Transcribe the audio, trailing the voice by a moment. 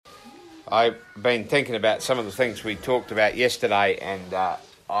I've been thinking about some of the things we talked about yesterday, and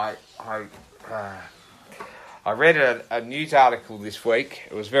I read a news article this week.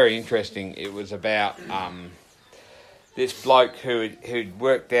 It was very interesting. It was about this bloke who'd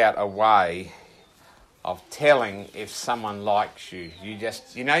worked out a way of telling if someone likes you. You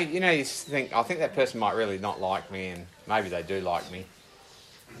think, I think that person might really not like me, and maybe they do like me.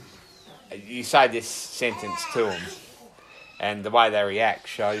 You say this sentence to them, and the way they react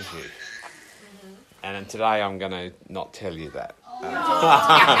shows you. And today I'm going to not tell you that.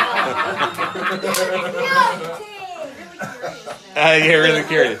 Really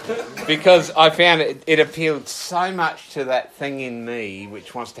curious. Because I found it appealed so much to that thing in me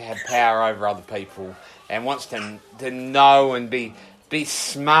which wants to have power over other people and wants to know and be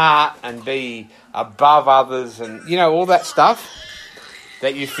smart and be above others and, all that stuff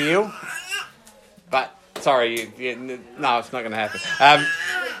that you feel. But, sorry, no, it's not going to happen.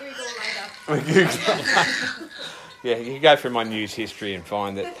 Yeah, you can go through my news history and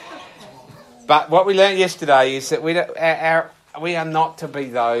find it. But what we learnt yesterday is that we are not to be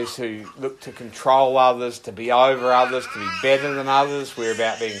those who look to control others, to be over others, to be better than others. We're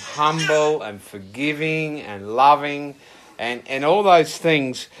about being humble and forgiving and loving and all those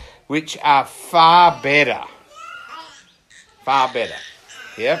things which are far better. Far better.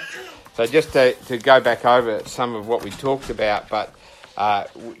 Yeah? So just to go back over some of what we talked about, but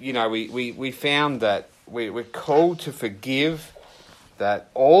we found that we're called to forgive, that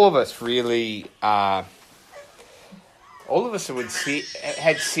all of us really, all of us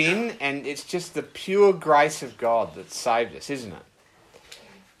had sin, and it's just the pure grace of God that saved us, isn't it?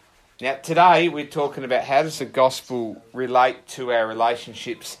 Now, today we're talking about how does the gospel relate to our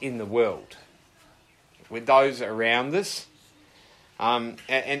relationships in the world, with those around us, and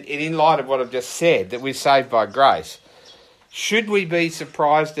in light of what I've just said, that we're saved by grace. Should we be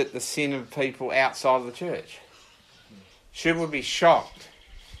surprised at the sin of people outside of the church? Should we be shocked?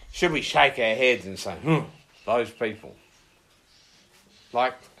 Should we shake our heads and say, those people?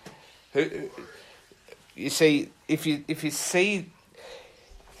 Like, who? You see, if you see,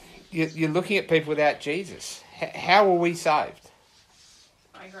 you're looking at people without Jesus. How were we saved?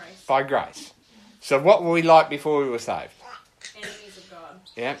 By grace. By grace. So what were we like before we were saved? Enemies of God.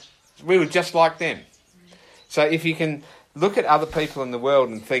 Yeah. We were just like them. So if you can look at other people in the world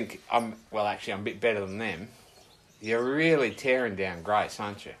and think, I'm a bit better than them, you're really tearing down grace,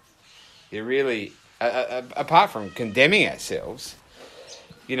 aren't you? You're really, apart from condemning ourselves,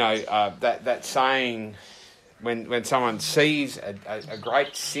 that saying, when someone sees a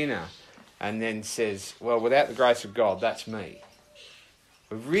great sinner and then says, well, without the grace of God, that's me.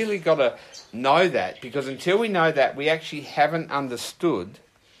 We've really got to know that, because until we know that, we actually haven't understood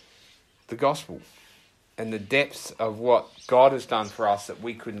the gospel and the depths of what God has done for us that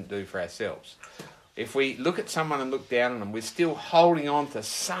we couldn't do for ourselves. If we look at someone and look down on them, we're still holding on to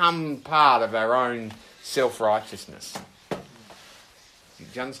some part of our own self-righteousness. Do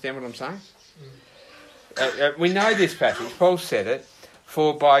you understand what I'm saying? We know this passage. Paul said it,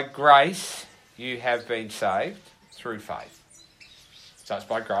 for by grace you have been saved through faith. So it's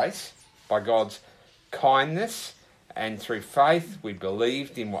by grace, by God's kindness, and through faith we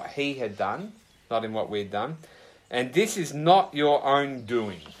believed in what he had done, not in what we'd done. And this is not your own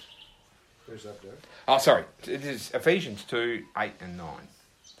doing. Where's that there? Oh, sorry. It is Ephesians 2, 8 and 9.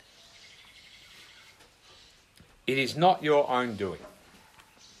 It is not your own doing.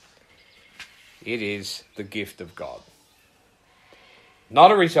 It is the gift of God.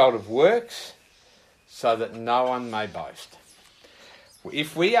 Not a result of works, so that no one may boast.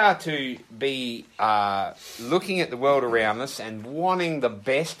 If we are to be looking at the world around us and wanting the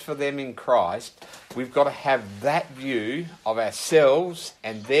best for them in Christ, we've got to have that view of ourselves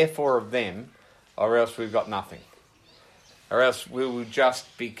and therefore of them, or else we've got nothing. Or else we will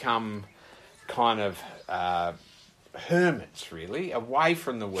just become kind of hermits, really, away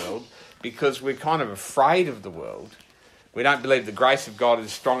from the world, because we're kind of afraid of the world. We don't believe the grace of God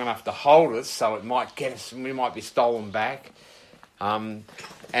is strong enough to hold us, so it might get us, we might be stolen back. And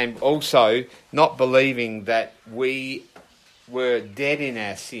also not believing that we were dead in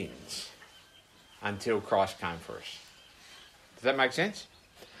our sins until Christ came for us. Does that make sense?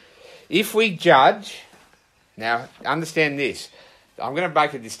 If we judge, now understand this, I'm going to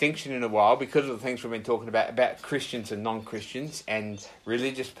make a distinction in a while because of the things we've been talking about Christians and non-Christians and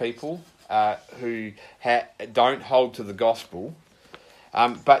religious people who don't hold to the gospel.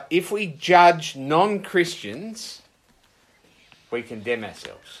 But if we judge non-Christians, we condemn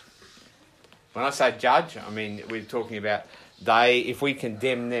ourselves. When I say judge, I mean we're talking about if we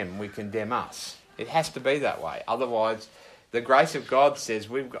condemn them, we condemn us. It has to be that way. Otherwise, The grace of God says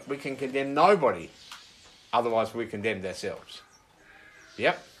we can condemn nobody. Otherwise, we condemned ourselves.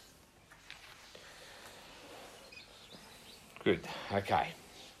 Yep. Good. Okay.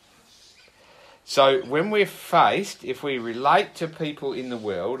 So when we're faced, if we relate to people in the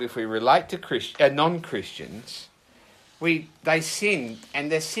world, if we relate to non-Christians, they sin,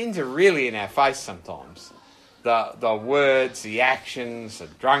 and their sins are really in our face sometimes. The words, the actions, the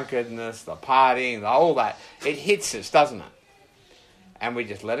drunkenness, the partying, all that, it hits us, doesn't it? And we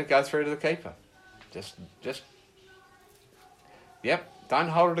just let it go through to the keeper. Don't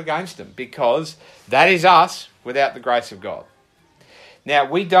hold it against them, because that is us without the grace of God. Now,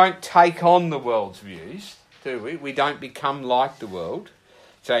 we don't take on the world's views, do we? We don't become like the world.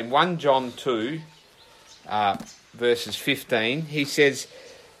 So in 1 John 2, verses 15, he says,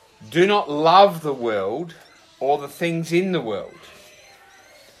 "Do not love the world or the things in the world."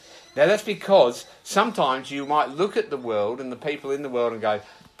 Now, that's because sometimes you might look at the world and the people in the world and go,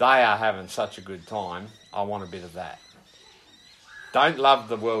 they are having such a good time, I want a bit of that. Don't love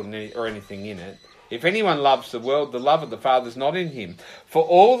the world or anything in it. If anyone loves the world, the love of the Father is not in him. For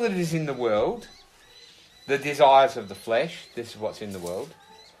all that is in the world, the desires of the flesh, this is what's in the world,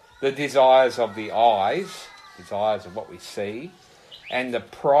 the desires of the eyes, desires of what we see, and the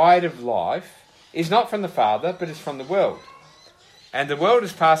pride of life is not from the Father, but is from the world. And the world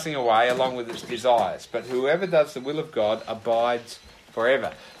is passing away along with its desires, but whoever does the will of God abides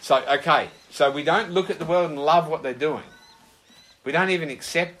forever. So we don't look at the world and love what they're doing. We don't even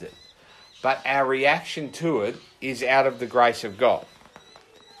accept it. But our reaction to it is out of the grace of God.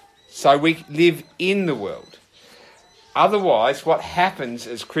 So we live in the world. Otherwise, what happens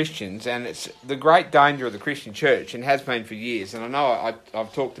as Christians, and it's the great danger of the Christian church, and has been for years, and I know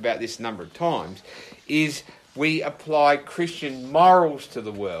I've talked about this a number of times, is we apply Christian morals to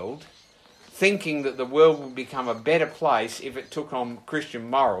the world, thinking that the world would become a better place if it took on Christian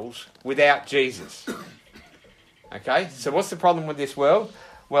morals without Jesus. Okay, so what's the problem with this world?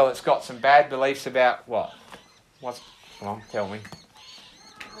 Well, it's got some bad beliefs about what? Tell me.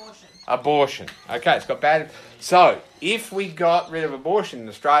 Abortion. Okay, it's got bad... So, if we got rid of abortion in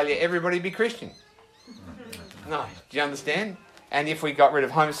Australia, everybody would be Christian. No, do you understand? And if we got rid of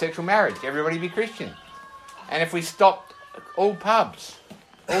homosexual marriage, everybody would be Christian. And if we stopped all pubs,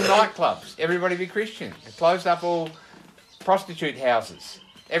 all nightclubs, everybody would be Christian. And closed up all prostitute houses,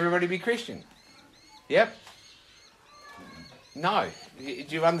 everybody would be Christian. Yep. No. Do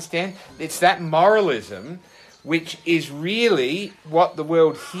you understand? It's that moralism which is really what the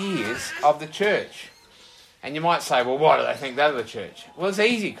world hears of the church. And you might say, well, why do they think that of the church? Well, it's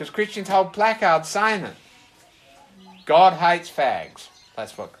easy, because Christians hold placards saying it. God hates fags.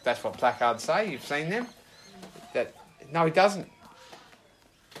 That's what placards say. You've seen them? No, he doesn't.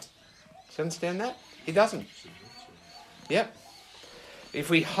 Do you understand that? He doesn't. Yep. If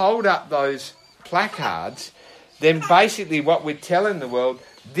we hold up those placards, then basically what we're telling the world,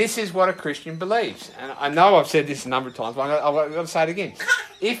 this is what a Christian believes. And I know I've said this a number of times, but I've got to say it again.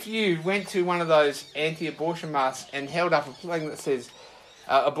 If you went to one of those anti-abortion masks and held up a thing that says,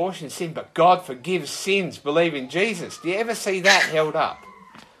 abortion is sin, but God forgives sins, believe in Jesus, do you ever see that held up?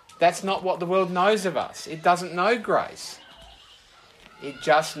 That's not what the world knows of us. It doesn't know grace. It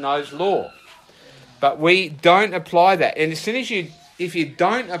just knows law. But we don't apply that. And as soon as if you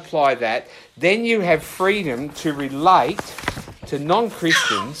don't apply that, then you have freedom to relate to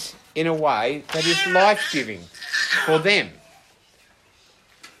non-Christians in a way that is life-giving for them.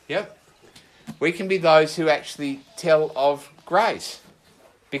 Yep. We can be those who actually tell of grace,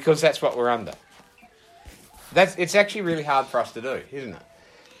 because that's what we're under. It's actually really hard for us to do, isn't it?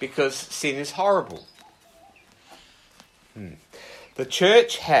 Because sin is horrible. The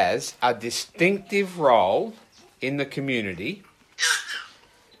church has a distinctive role in the community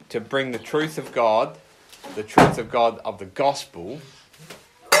to bring the truth of God of the gospel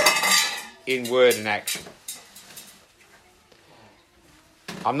in word and action.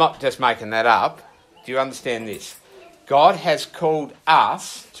 I'm not just making that up. Do you understand this? God has called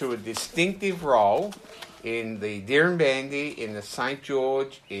us to a distinctive role in the Dirranbandi, in the St.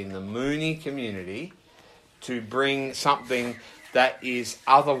 George, in the Mooney community, to bring something that is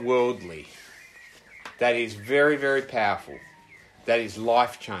otherworldly, that is very, very powerful, that is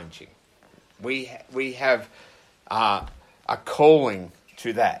life-changing. We have a calling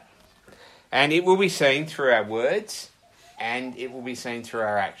to that. And it will be seen through our words, and it will be seen through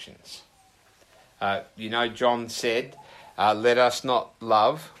our actions. John said, let us not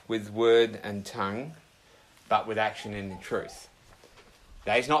love with word and tongue, but with action and in truth.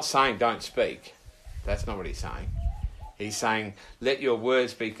 Now, he's not saying don't speak. That's not what he's saying. He's saying, let your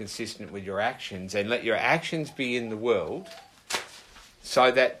words be consistent with your actions, and let your actions be in the world so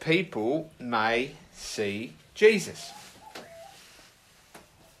that people may see Jesus.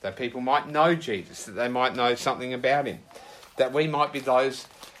 That people might know Jesus, that they might know something about him. That we might be those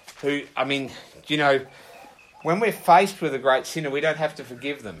who, when we're faced with a great sinner, we don't have to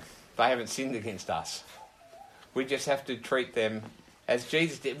forgive them. They haven't sinned against us. We just have to treat them as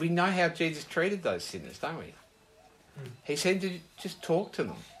Jesus did. We know how Jesus treated those sinners, don't we? He seemed to just talk to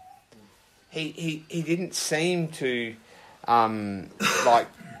them. He didn't seem to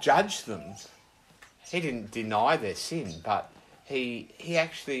judge them. He didn't deny their sin, but he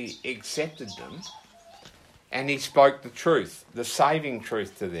actually accepted them, and he spoke the truth, the saving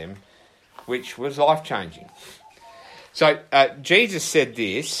truth to them, which was life-changing. So Jesus said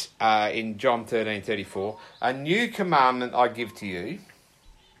this in John 13:34, "A new commandment I give to you,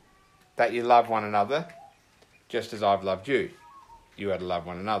 that you love one another, just as I've loved you. You are to love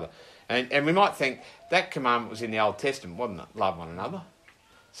one another." And we might think that commandment was in the Old Testament, wasn't it? Love one another.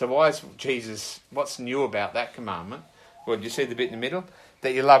 So why is Jesus, what's new about that commandment? Well, do you see the bit in the middle?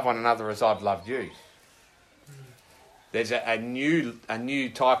 That you love one another as I've loved you. There's a new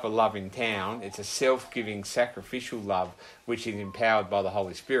type of love in town. It's a self-giving, sacrificial love, which is empowered by the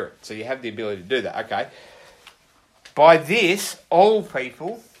Holy Spirit. So you have the ability to do that. Okay. By this, all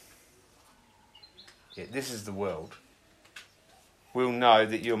people, this is the world, will know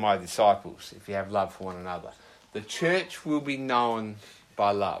that you're my disciples if you have love for one another. The church will be known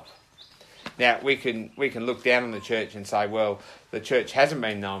by love. Now, we can look down on the church and say, well, the church hasn't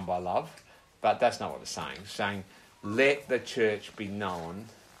been known by love, but that's not what it's saying. It's saying, let the church be known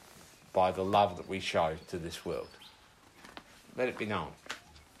by the love that we show to this world. Let it be known.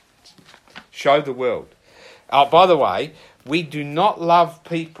 Show the world. By the way, we do not love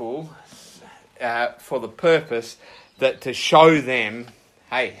people for the purpose that to show them,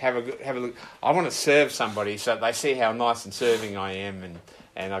 hey, have a look. I want to serve somebody so they see how nice and serving I am, and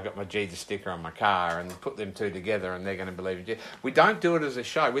I've got my Jesus sticker on my car, and put them two together and they're going to believe in Jesus. We don't do it as a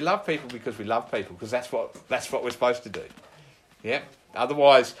show. We love people because we love people, because that's what we're supposed to do. Yeah.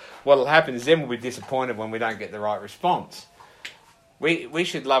 Otherwise, what will happen is then we'll be disappointed when we don't get the right response. We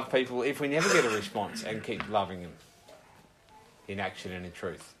should love people if we never get a response, and keep loving them in action and in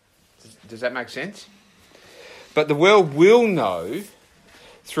truth. Does that make sense? But the world will know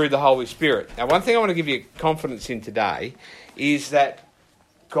through the Holy Spirit. Now, one thing I want to give you confidence in today is that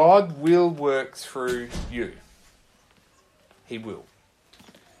God will work through you. He will.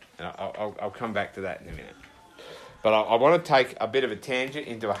 And I'll come back to that in a minute. But I want to take a bit of a tangent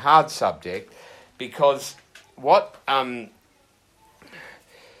into a hard subject, because what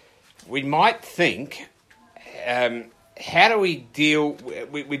we might think, how do we deal?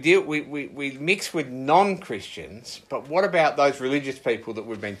 We mix with non-Christians, but what about those religious people that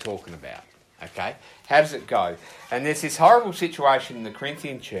we've been talking about? Okay, how does it go? And there's this horrible situation in the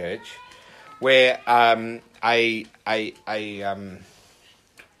Corinthian church where a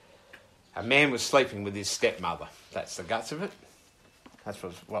man was sleeping with his stepmother. That's the guts of it. That's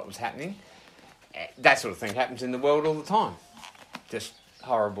what was happening. That sort of thing happens in the world all the time. Just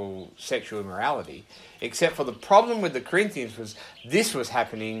horrible sexual immorality. Except for the problem with the Corinthians was this was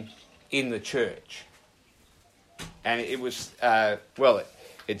happening in the church. And it was,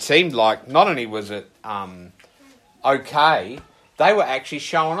 it seemed like not only was it okay, they were actually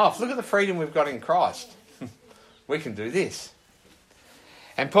showing off. Look at the freedom we've got in Christ. We can do this.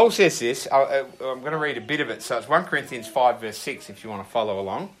 And Paul says this, I'm going to read a bit of it. So it's 1 Corinthians 5 verse 6 if you want to follow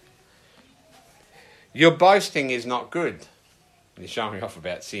along. Your boasting is not good. He's showing off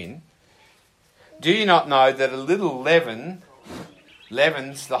about sin. Do you not know that a little leaven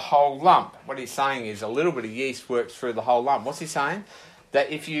leavens the whole lump? What he's saying is a little bit of yeast works through the whole lump. What's he saying?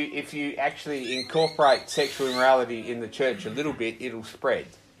 That if you actually incorporate sexual immorality in the church a little bit, it'll spread.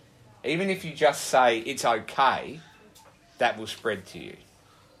 Even if you just say it's okay, that will spread to you.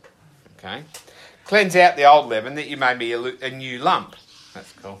 Okay? Cleanse out the old leaven that you may be a new lump.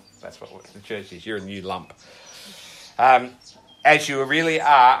 That's cool. That's what the church is. You're a new lump. As you really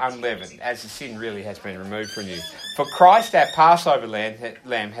are unleavened, as the sin really has been removed from you. For Christ, our Passover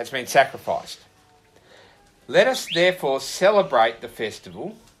lamb, has been sacrificed. Let us therefore celebrate the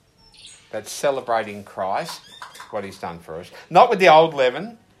festival. That's celebrating Christ, what he's done for us. Not with the old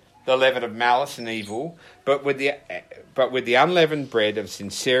leaven, the leaven of malice and evil, but with the unleavened bread of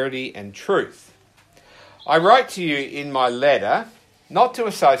sincerity and truth. I wrote to you in my letter not to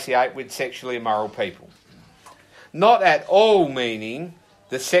associate with sexually immoral people. Not at all meaning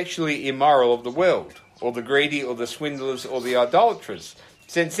the sexually immoral of the world, or the greedy, or the swindlers, or the idolaters,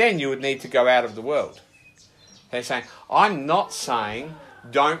 since then you would need to go out of the world. They're saying, I'm not saying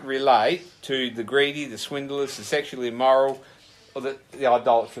don't relate to the greedy, the swindlers, the sexually immoral, or the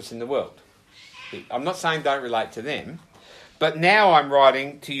idolatrous in the world. I'm not saying don't relate to them, but now I'm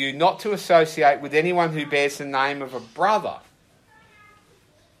writing to you not to associate with anyone who bears the name of a brother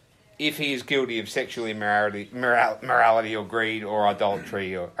if he is guilty of sexual immorality or greed or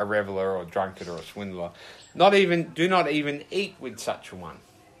idolatry or a reveller or a drunkard or a swindler. Do not even eat with such a one.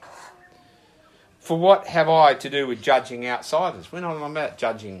 For what have I to do with judging outsiders? We're not about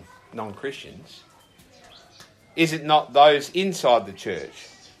judging non-Christians. Is it not those inside the church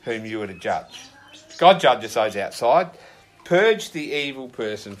whom you are to judge? God judges those outside. Purge the evil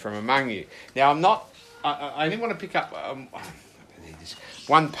person from among you. Now, I only want to pick up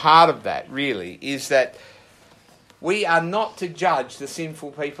one part of that, really, is that we are not to judge the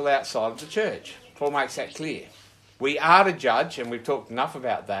sinful people outside of the church. Paul makes that clear. We are to judge, and we've talked enough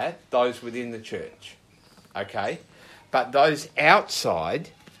about that, those within the church. Okay? But those outside,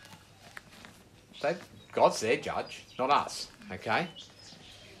 God's their judge, not us. Okay?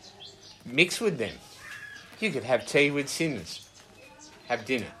 Mix with them. You could have tea with sinners. Have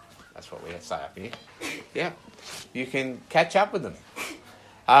dinner. That's what we say up here. Yeah. You can catch up with them.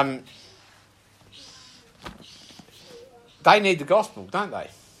 They need the gospel, don't they?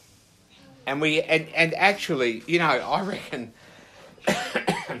 And actually, I reckon,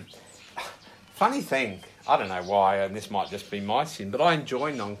 funny thing, I don't know why, and this might just be my sin, but I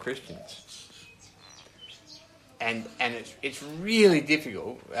enjoy non-Christians. And it's really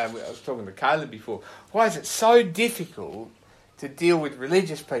difficult. I was talking to Caleb before. Why is it so difficult to deal with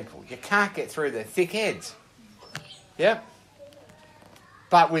religious people? You can't get through their thick heads. Yep.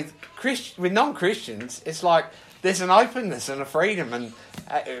 But with non-Christians, it's like there's an openness and a freedom, and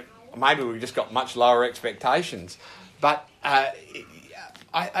maybe we've just got much lower expectations. But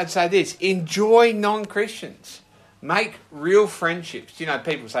I'd say this: enjoy non-Christians. Make real friendships.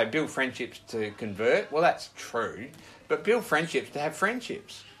 People say build friendships to convert. Well, that's true. But build friendships to have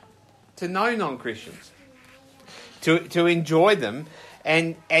friendships. To know non-Christians. To enjoy them.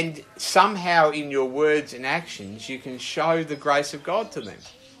 And somehow in your words and actions you can show the grace of God to them.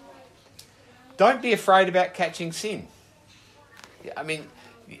 Don't be afraid about catching sin. I mean,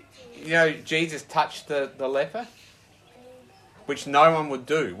 Jesus touched the leper, which no one would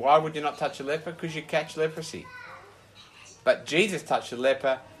do. Why would you not touch a leper? Because you catch leprosy. But Jesus touched the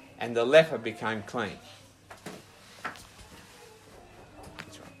leper, and the leper became clean.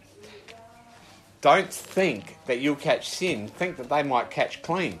 That's right. Don't think that you'll catch sin. Think that they might catch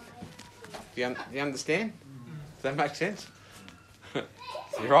clean. Do you understand? Does that make sense?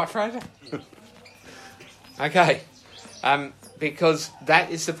 You right, Fraser? Okay. Because that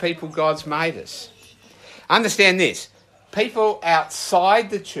is the people God's made us. Understand this. People outside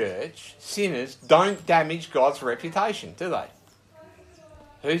the church, sinners, don't damage God's reputation, do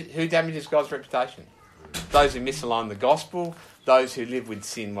they? Who damages God's reputation? Those who misalign the gospel, those who live with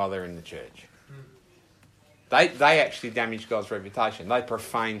sin while they're in the church. They actually damage God's reputation. They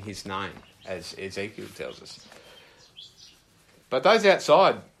profane his name, as Ezekiel tells us. But those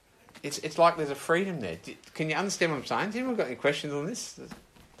outside, it's like there's a freedom there. Can you understand what I'm saying? Has anyone got any questions on this?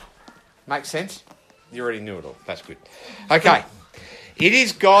 Make sense? You already knew it all. That's good. Okay. It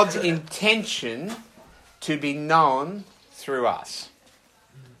is God's intention to be known through us.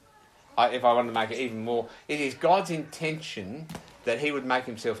 If I wanted to make it even more, it is God's intention that he would make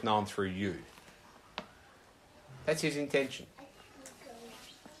himself known through you. That's his intention.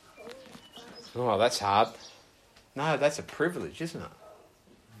 Oh, that's hard. No, that's a privilege, isn't it?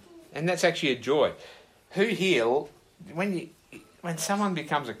 And that's actually a joy. Who here, when someone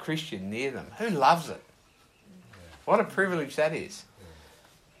becomes a Christian near them, who loves it? What a privilege that is.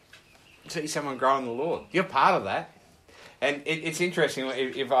 See someone grow in the Lord. You're part of that. And it's interesting,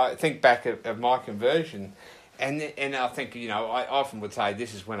 if I think back of my conversion, and I think, I often would say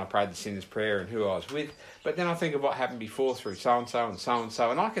this is when I prayed the sinner's prayer and who I was with, but then I think of what happened before through so-and-so and so-and-so,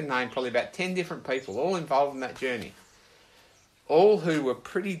 and I can name probably about 10 different people all involved in that journey. All who were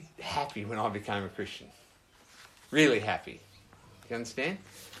pretty happy when I became a Christian. Really happy. You understand?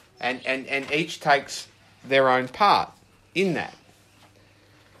 And each takes their own part in that.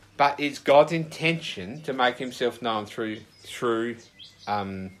 But it's God's intention to make himself known through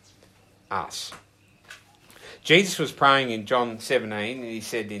us. Jesus was praying in John 17, and he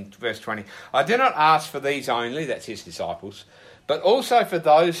said in verse 20, I do not ask for these only, that's his disciples, but also for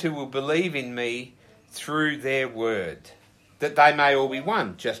those who will believe in me through their word, that they may all be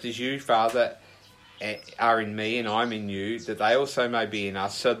one, just as you, Father, are in me and I'm in you, that they also may be in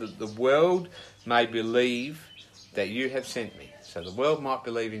us, so that the world may believe that you have sent me. So the world might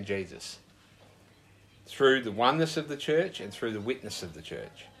believe in Jesus. through the oneness of the church and through the witness of the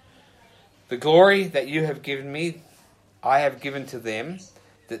church. The glory that you have given me, I have given to them,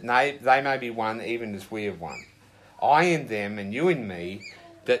 that they may be one even as we are one. I in them and you in me,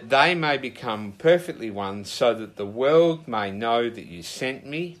 that they may become perfectly one, so that the world may know that you sent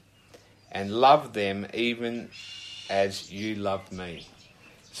me and love them even as you loved me.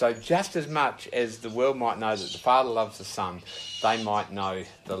 So just as much as the world might know that the Father loves the Son, they might know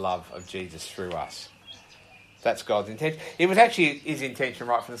the love of Jesus through us. That's God's intention. It was actually his intention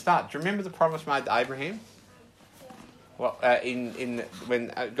right from the start. Do you remember the promise made to Abraham? Well,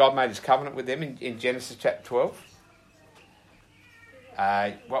 when God made his covenant with them in Genesis chapter 12?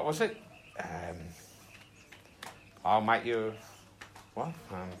 What was it? I'll make you... What?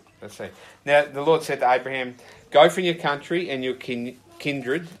 Let's see. Now, the Lord said to Abraham, go from your country and your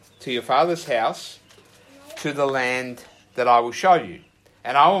kindred to your father's house, to the land that I will show you,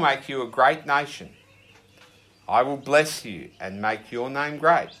 and I will make you a great nation. I will bless you and make your name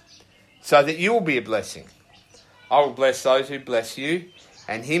great, so that you will be a blessing. I will bless those who bless you,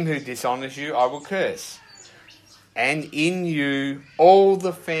 and him who dishonours you I will curse. And in you all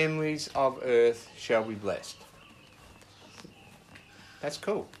the families of earth shall be blessed. That's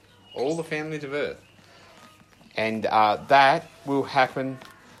cool. All the families of earth. And that will happen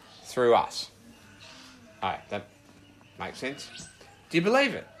through us. All right, that makes sense? Do you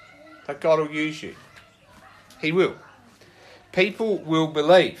believe it? That God will use you? He will. People will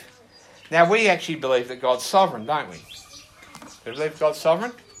believe. Now, we actually believe that God's sovereign, don't we? We believe God's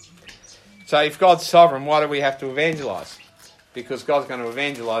sovereign? So if God's sovereign, why do we have to evangelise? Because God's going to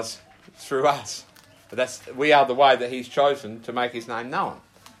evangelise through us. But we are the way that he's chosen to make his name known.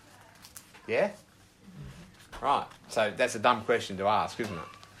 Yeah? Right. So that's a dumb question to ask, isn't it?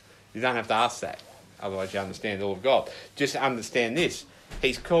 You don't have to ask that. Otherwise you understand all of God. Just understand this.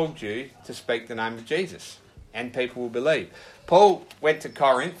 He's called you to speak the name of Jesus. And people will believe. Paul went to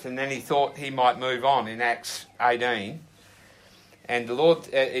Corinth and then he thought he might move on in Acts 18. And the Lord,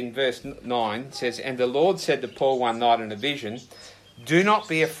 in verse 9, says, and the Lord said to Paul one night in a vision, do not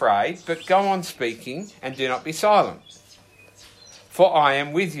be afraid, but go on speaking and do not be silent. For I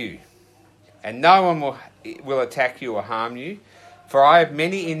am with you, and no one will attack you or harm you, for I have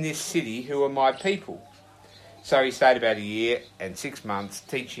many in this city who are my people. So he stayed about 1 year and 6 months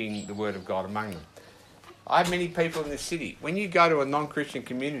teaching the word of God among them. I have many people in this city. When you go to a non-Christian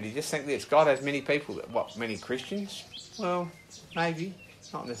community, just think this. God has many people. What, many Christians? Well, maybe.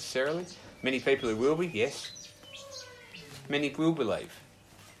 Not necessarily. Many people who will be, yes. Many will believe.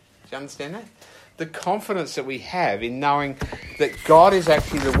 Do you understand that? The confidence that we have in knowing that God is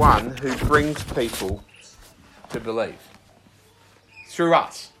actually the one who brings people to believe. Through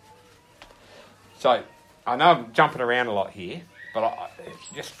us. So, I know I'm jumping around a lot here, but I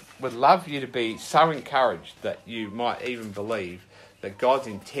just would love you to be so encouraged that you might even believe that God's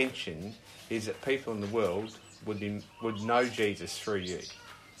intention is that people in the world would know Jesus through you.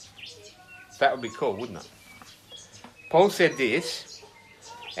 That would be cool, wouldn't it? Paul said this,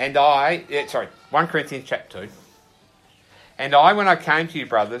 1 Corinthians chapter 2, and I, when I came to you,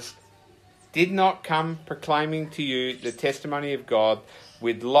 brothers, did not come proclaiming to you the testimony of God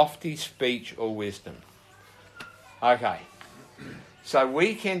with lofty speech or wisdom. Okay. So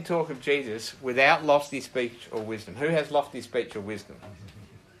we can talk of Jesus without lofty speech or wisdom. Who has lofty speech or wisdom?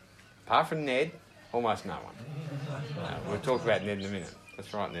 Apart from Ned, almost no one. We'll talk about Ned in a minute.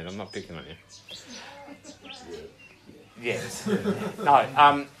 That's right, Ned. I'm not picking on you. Yes.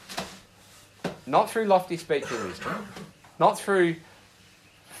 No. Not through lofty speech or wisdom. Not through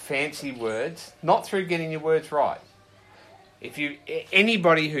fancy words. Not through getting your words right.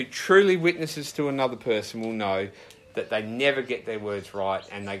 Anybody who truly witnesses to another person will know that they never get their words right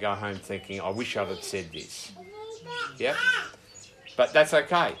and they go home thinking, I wish I'd have said this. Yep. But that's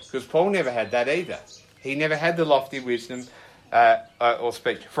okay, because Paul never had that either. He never had the lofty wisdom or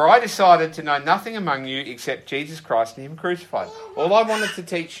speech. For I decided to know nothing among you except Jesus Christ and him crucified. All I wanted to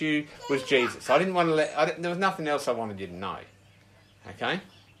teach you was Jesus. I didn't want to there was nothing else I wanted you to know. Okay?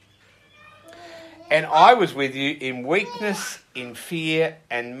 And I was with you in weakness, in fear,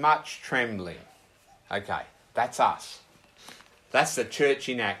 and much trembling. Okay. That's us. That's the church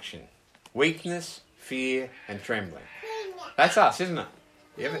in action. Weakness, fear, and trembling. That's us, isn't it?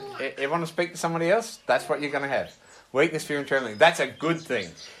 You ever want to speak to somebody else? That's what you're going to have. Weakness, fear, and trembling. That's a good thing.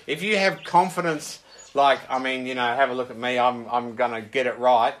 If you have confidence, have a look at me, I'm going to get it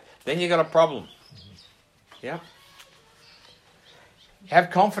right, then you've got a problem. Yeah?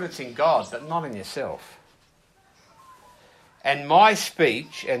 Have confidence in God, but not in yourself. And my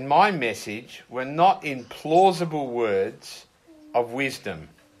speech and my message were not in plausible words of wisdom,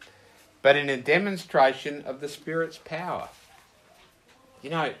 but in a demonstration of the Spirit's power. You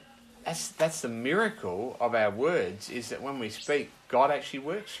know, that's the miracle of our words, is that when we speak, God actually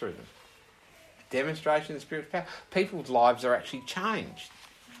works through them. Demonstration of the Spirit's power. People's lives are actually changed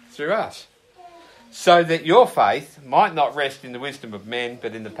through us. So that your faith might not rest in the wisdom of men,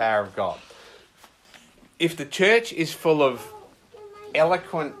 but in the power of God. If the church is full of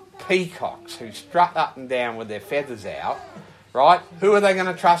eloquent peacocks who strut up and down with their feathers out, right, who are they going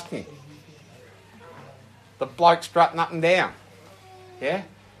to trust in? The bloke strutting up and down. Yeah?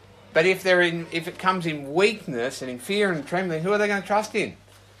 But if it comes in weakness and in fear and trembling, who are they going to trust in?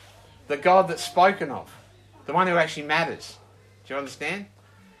 The God that's spoken of. The one who actually matters. Do you understand?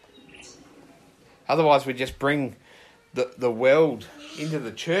 Otherwise we just bring the world into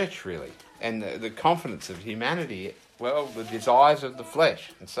the church, really. And the confidence of humanity. Well, the desires of the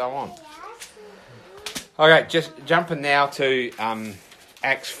flesh and so on. Okay, just jumping now to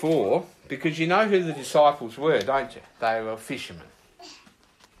Acts 4. Because you know who the disciples were, don't you? They were fishermen.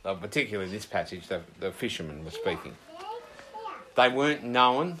 Particularly in this passage, the fishermen were speaking. They weren't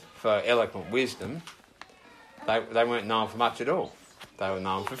known for eloquent wisdom. They weren't known for much at all. They were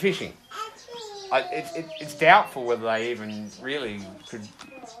known for fishing. It's doubtful whether they even really could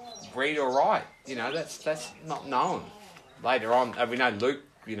read or write. You know, that's not known. Later on, we know Luke,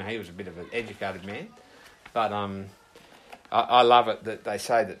 you know, he was a bit of an educated man. But I love it that they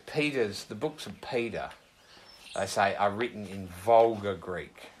say that the books of Peter, they say, are written in vulgar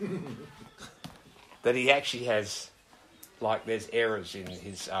Greek. That he actually has, like, there's errors in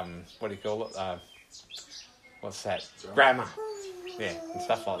his, what do you call it? What's that? Grammar. Yeah, and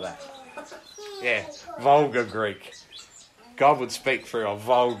stuff like that. Yeah, vulgar Greek. God would speak through a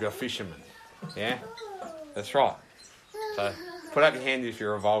vulgar fisherman. Yeah, that's right. So put up your hand if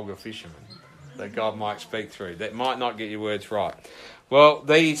you're a vulgar fisherman that God might speak through. That might not get your words right. Well,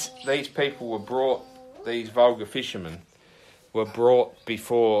 these people were brought, these vulgar fishermen were brought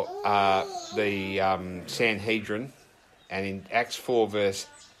before the Sanhedrin, and in Acts 4 verse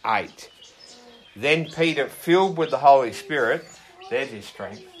 8. Then Peter, filled with the Holy Spirit, there's his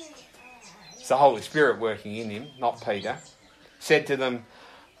strength. It's the Holy Spirit working in him, not Peter, said to them,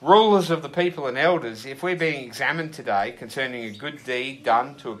 "Rulers of the people and elders, if we're being examined today concerning a good deed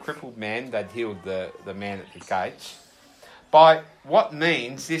done to a crippled man," they'd healed the man at the gates, "by what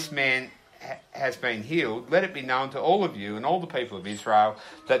means this man has been healed, let it be known to all of you and all the people of Israel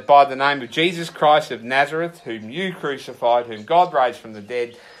that by the name of Jesus Christ of Nazareth, whom you crucified, whom God raised from the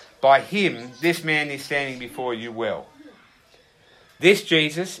dead, by him this man is standing before you well. This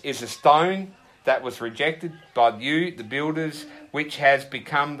Jesus is a stone that was rejected by you, the builders, which has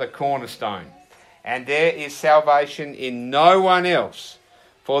become the cornerstone. And there is salvation in no one else,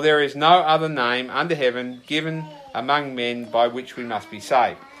 for there is no other name under heaven given among men by which we must be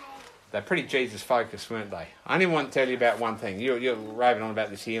saved." They're pretty Jesus-focused, weren't they? I only want to tell you about one thing. You're raving on about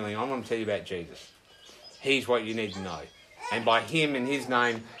this healing. I want to tell you about Jesus. He's what you need to know. And by him and his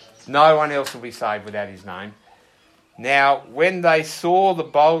name, no one else will be saved without his name. Now, when they saw the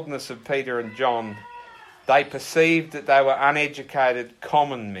boldness of Peter and John, they perceived that they were uneducated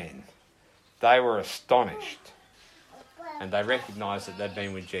common men. They were astonished. And they recognised that they'd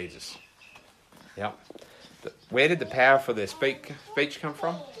been with Jesus. Yep. Where did the power for their speech come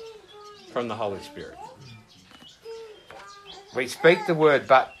from? From the Holy Spirit. We speak the word,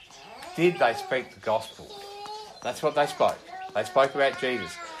 but did they speak the gospel? That's what they spoke. They spoke about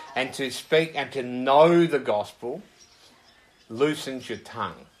Jesus. And to speak and to know the gospel loosens your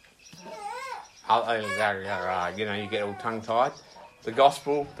tongue. You know, you get all tongue-tied. The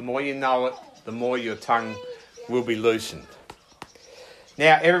gospel, the more you know it, the more your tongue will be loosened.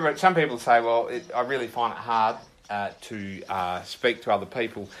 Now, some people say, well, I really find it hard to speak to other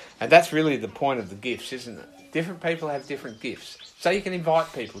people. And that's really the point of the gifts, isn't it? Different people have different gifts. So you can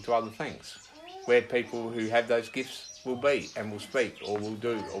invite people to other things where people who have those gifts will be and will speak or will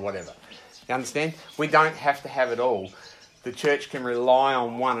do or whatever. You understand? We don't have to have it all. The church can rely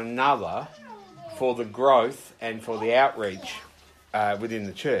on one another for the growth and for the outreach within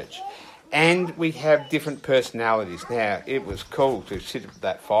the church. And we have different personalities. Now, it was cool to sit at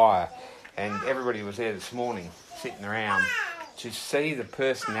that fire, and everybody was there this morning sitting around to see the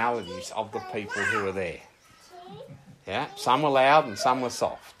personalities of the people who were there. Yeah, some were loud and some were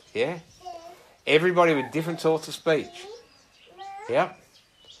soft. Yeah, everybody with different sorts of speech. Yeah,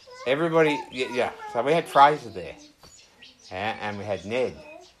 everybody. Yeah. So we had Fraser there, yeah, and we had Ned,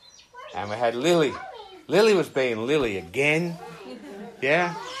 and we had Lily. Lily was being Lily again.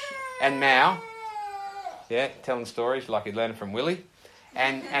 Yeah, and Mal. Yeah, telling stories like he'd learned from Willie.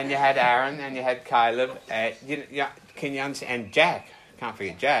 And you had Aaron and you had Caleb. Can you understand? And Jack. Can't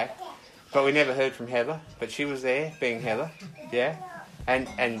forget Jack. But we never heard from Heather. But she was there, being Heather. Yeah? And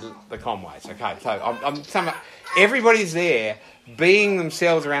the Conways. Okay, so I'm everybody's there being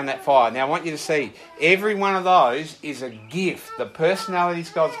themselves around that fire. Now I want you to see, every one of those is a gift. The personalities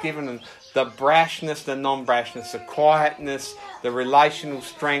God's given them, the brashness, the non-brashness, the quietness, the relational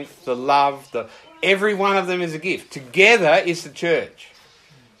strength, the love, every one of them is a gift. Together is the church.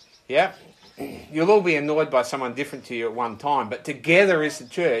 Yeah? You'll all be annoyed by someone different to you at one time, but together is the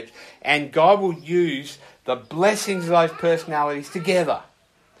church, and God will use the blessings of those personalities together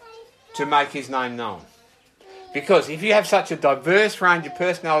to make his name known. Because if you have such a diverse range of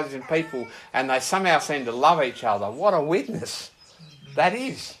personalities and people, and they somehow seem to love each other, what a witness that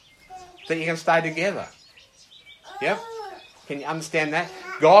is, that you can stay together. Yep? Can you understand that?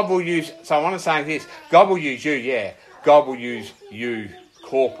 God will use, so I want to say this, God will use you, yeah. God will use you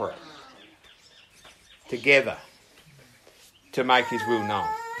corporate, together, to make his will known.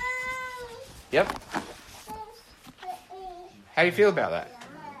 Yep? How do you feel about that?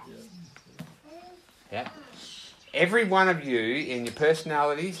 Yeah. Every one of you, in your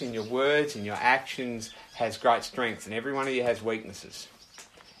personalities, in your words, in your actions, has great strengths, and every one of you has weaknesses.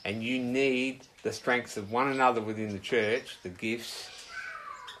 And you need the strengths of one another within the church, the gifts,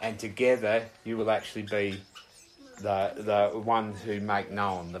 and together you will actually be the ones who make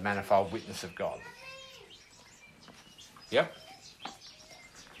known the manifold witness of God. Yep.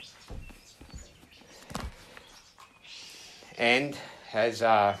 And as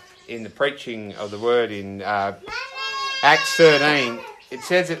in the preaching of the word in Acts 13, it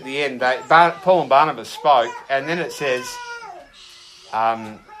says at the end, Paul and Barnabas spoke, and then it says,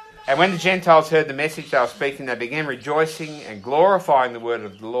 and when the Gentiles heard the message they were speaking, they began rejoicing and glorifying the word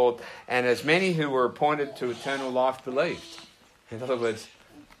of the Lord, and as many who were appointed to eternal life believed. In other words,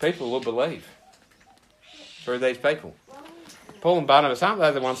 people will believe through these people. Paul and Barnabas, aren't they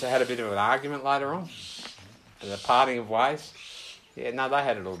the ones that had a bit of an argument later on? The parting of ways? Yeah, no, they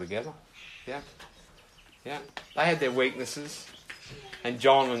had it all together. Yeah. Yeah. They had their weaknesses. And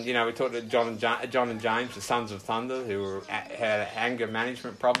John, and we talked to John and James, the sons of thunder, who had anger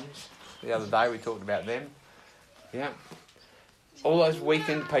management problems. The other day we talked about them. Yeah. All those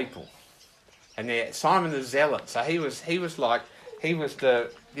weakened people. And then Simon the Zealot. So he was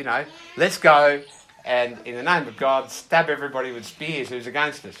the, let's go and in the name of God stab everybody with spears who's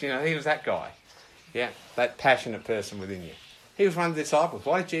against us. He was that guy. Yeah, that passionate person within you. He was one of the disciples.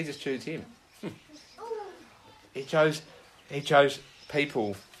 Why did Jesus choose him? He chose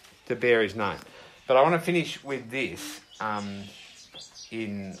people to bear his name. But I want to finish with this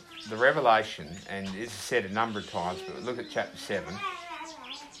in the Revelation, and this is said a number of times, but look at chapter 7.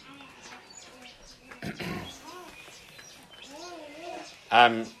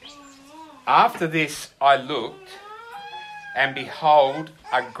 After this I looked, and behold,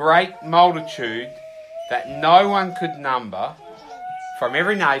 a great multitude that no one could number, from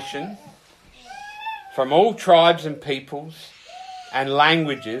every nation, from all tribes and peoples and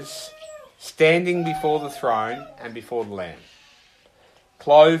languages, standing before the throne and before the Lamb,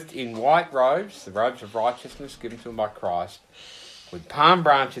 clothed in white robes, the robes of righteousness given to them by Christ, with palm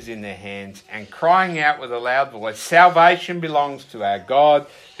branches in their hands, and crying out with a loud voice, "Salvation belongs to our God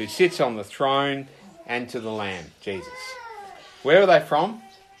who sits on the throne and to the Lamb," Jesus. Where are they from?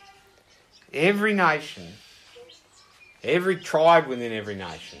 Every nation, every tribe within every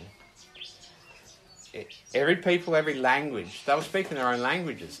nation, every people, every language. They were speaking their own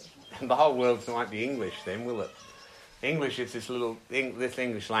languages. And the whole world won't be English then, will it? English is this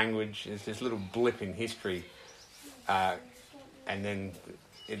English language is this little blip in history, and then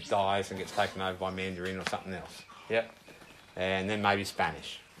it dies and gets taken over by Mandarin or something else. Yep. And then maybe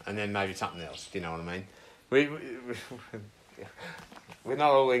Spanish, and then maybe something else. Do you know what I mean? We're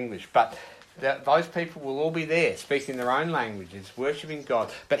not all English, but those people will all be there, speaking their own languages, worshipping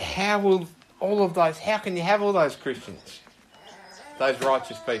God. But how will all of those? How can you have all those Christians, those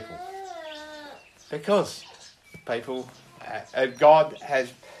righteous people? Because people, God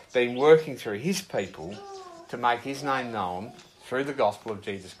has been working through His people to make His name known through the gospel of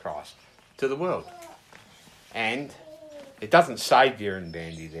Jesus Christ to the world. And it doesn't say Deer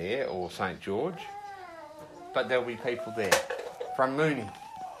Bandy there or St. George, but there'll be people there from Mooney,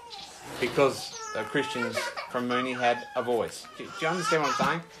 because the Christians from Mooney had a voice. Do you understand what I'm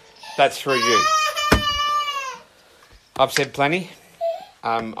saying? That's through you. I've said plenty.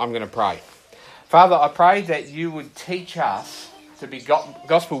 I'm going to pray. Father, I pray that you would teach us to be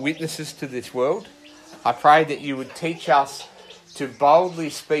gospel witnesses to this world. I pray that you would teach us to boldly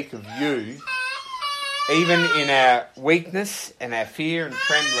speak of you, even in our weakness and our fear and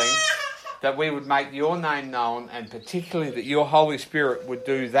trembling, that we would make your name known, and particularly that your Holy Spirit would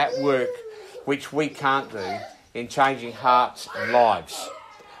do that work which we can't do, in changing hearts and lives.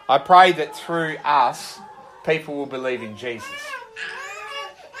 I pray that through us, people will believe in Jesus.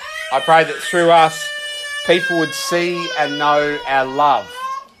 I pray that through us, people would see and know our love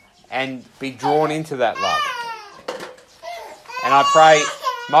and be drawn into that love. And I pray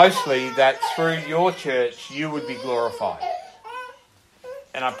mostly that through your church, you would be glorified.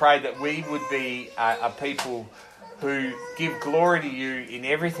 And I pray that we would be a people who give glory to you in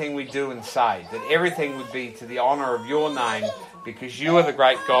everything we do and say, that everything would be to the honour of your name, because you are the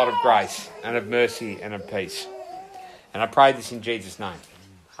great God of grace and of mercy and of peace. And I pray this in Jesus' name.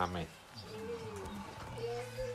 Amen.